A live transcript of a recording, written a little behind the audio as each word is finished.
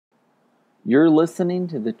You're listening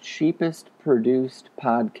to the cheapest produced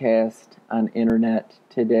podcast on internet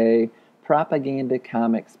today, Propaganda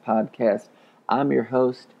Comics Podcast. I'm your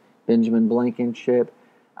host, Benjamin Blankenship.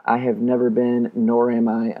 I have never been, nor am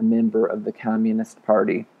I, a member of the Communist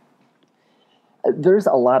Party. There's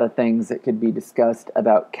a lot of things that could be discussed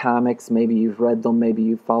about comics. Maybe you've read them, maybe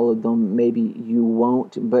you've followed them, maybe you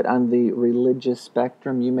won't. But on the religious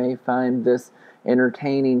spectrum, you may find this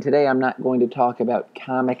entertaining. Today, I'm not going to talk about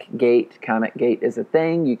ComicGate. ComicGate is a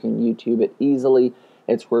thing. You can YouTube it easily.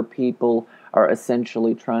 It's where people are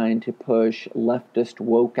essentially trying to push leftist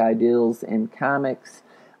woke ideals in comics,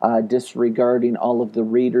 disregarding all of the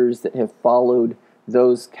readers that have followed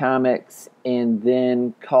those comics and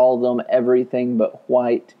then call them everything but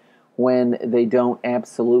white when they don't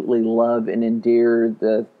absolutely love and endear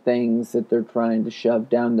the things that they're trying to shove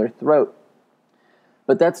down their throat.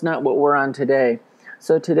 But that's not what we're on today.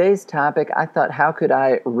 So today's topic, I thought, how could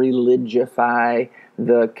I religify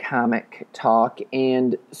the comic talk?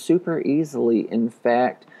 And super easily, in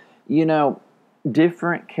fact,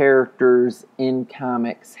 different characters in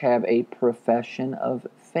comics have a profession of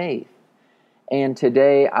faith. And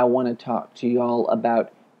today I want to talk to y'all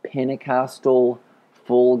about Pentecostal,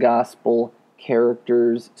 full gospel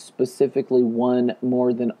characters, specifically one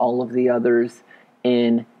more than all of the others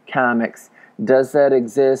in comics. Does that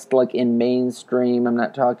exist like in mainstream? I'm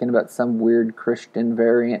not talking about some weird Christian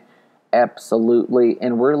variant. Absolutely.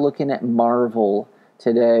 And we're looking at Marvel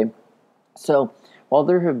today. So while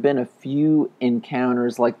there have been a few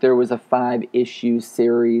encounters, like there was a 5-issue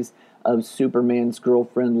series of Superman's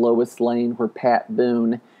girlfriend Lois Lane, where Pat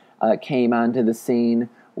Boone came onto the scene.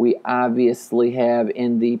 We obviously have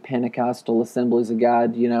in the Pentecostal Assemblies of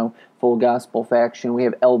God, full gospel faction, we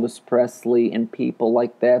have Elvis Presley and people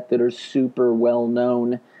like that are super well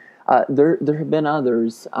known. There have been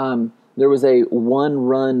others. There was a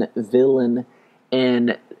one-run villain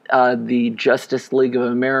in the Justice League of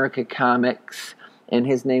America comics, and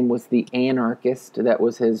his name was the Anarchist. That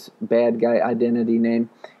was his bad guy identity name.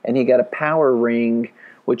 And he got a power ring,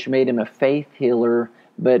 which made him a faith healer,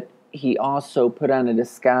 but he also put on a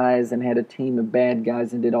disguise and had a team of bad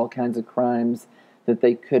guys and did all kinds of crimes that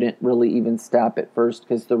they couldn't really even stop at first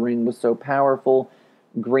because the ring was so powerful.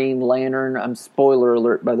 Green Lantern, spoiler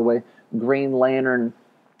alert by the way, Green Lantern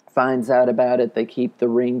finds out about it. They keep the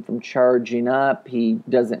ring from charging up. He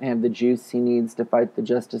doesn't have the juice he needs to fight the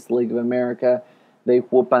Justice League of America. They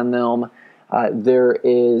whoop on them. There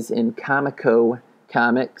is in Comico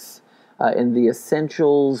Comics, in the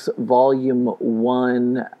Essentials Volume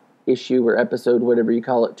 1 issue or episode, whatever you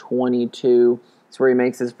call it, 22. It's where he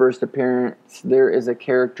makes his first appearance. There is a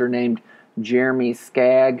character named Jeremy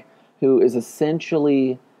Skagg, who is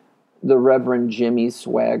essentially the Reverend Jimmy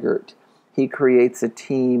Swaggart. He creates a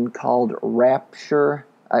team called Rapture.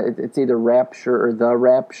 It's either Rapture or The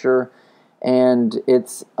Rapture, and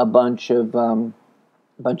it's a bunch of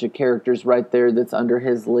characters right there that's under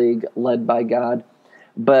his league, led by God.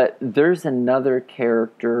 But there's another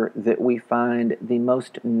character that we find the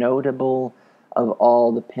most notable of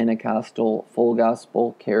all the Pentecostal full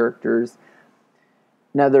gospel characters.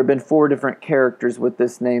 Now, there have been 4 different characters with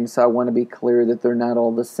this name, so I want to be clear that they're not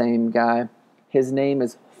all the same guy. His name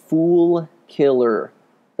is FoolKiller.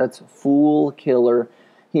 That's FoolKiller.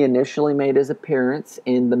 He initially made his appearance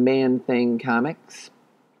in the Man-Thing comics.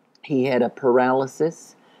 He had a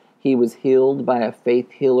paralysis. He was healed by a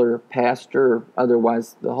faith healer pastor, or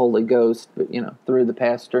otherwise the Holy Ghost, but through the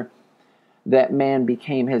pastor. That man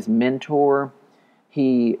became his mentor.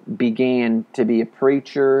 He began to be a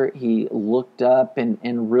preacher. He looked up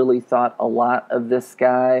and really thought a lot of this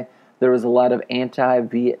guy. There was a lot of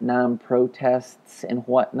anti-Vietnam protests and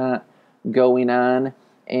whatnot going on,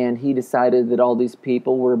 and he decided that all these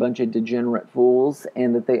people were a bunch of degenerate fools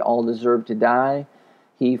and that they all deserved to die.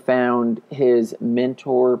 He found his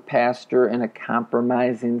mentor pastor in a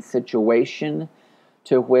compromising situation,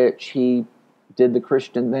 to which he did the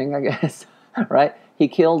Christian thing, I guess, right? He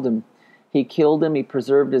killed him. He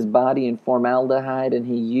preserved his body in formaldehyde, and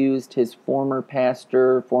he used his former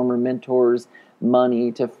pastor, former mentor's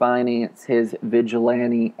money to finance his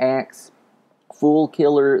vigilante acts.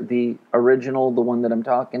 FoolKiller, the original, the one that I'm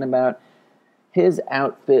talking about, his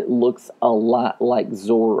outfit looks a lot like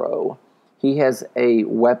Zorro. He has a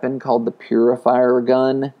weapon called the Purifier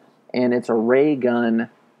Gun, and it's a ray gun,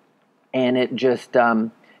 and it just,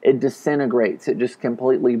 it disintegrates. It just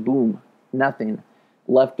completely, boom, nothing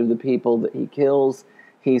left of the people that he kills.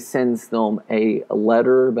 He sends them a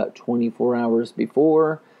letter about 24 hours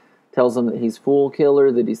before, tells them that he's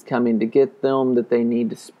FoolKiller, that he's coming to get them, that they need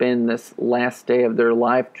to spend this last day of their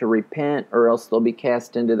life to repent, or else they'll be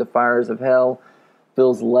cast into the fires of hell.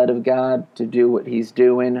 feels led of God to do what he's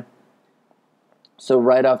doing. So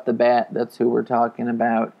right off the bat, that's who we're talking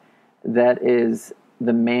about. That is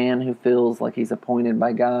the man who feels like he's appointed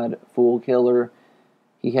by God, FoolKiller.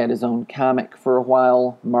 He had his own comic for a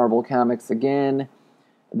while, Marvel Comics again.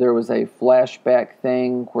 There was a flashback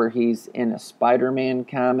thing where he's in a Spider-Man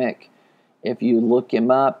comic. If you look him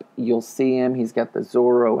up, you'll see him. He's got the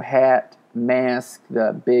Zorro hat, mask,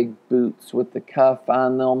 the big boots with the cuff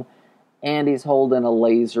on them, and he's holding a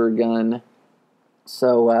laser gun.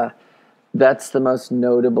 So that's the most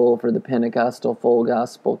notable for the Pentecostal full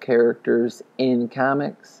gospel characters in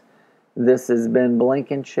comics. This has been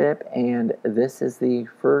Blankenship, and this is the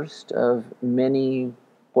first of many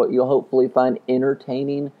what you'll hopefully find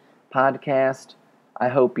entertaining podcast. I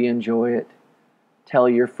hope you enjoy it. Tell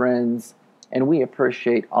your friends, and we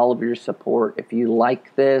appreciate all of your support. If you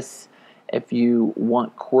like this, if you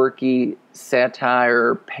want quirky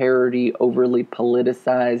satire, parody, overly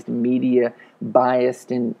politicized, media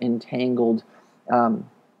biased and entangled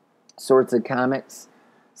sorts of comics,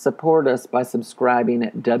 support us by subscribing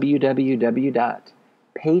at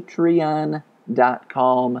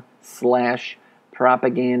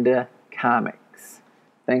www.patreon.com/propaganda comics.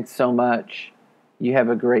 Thanks so much. You have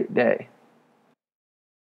a great day.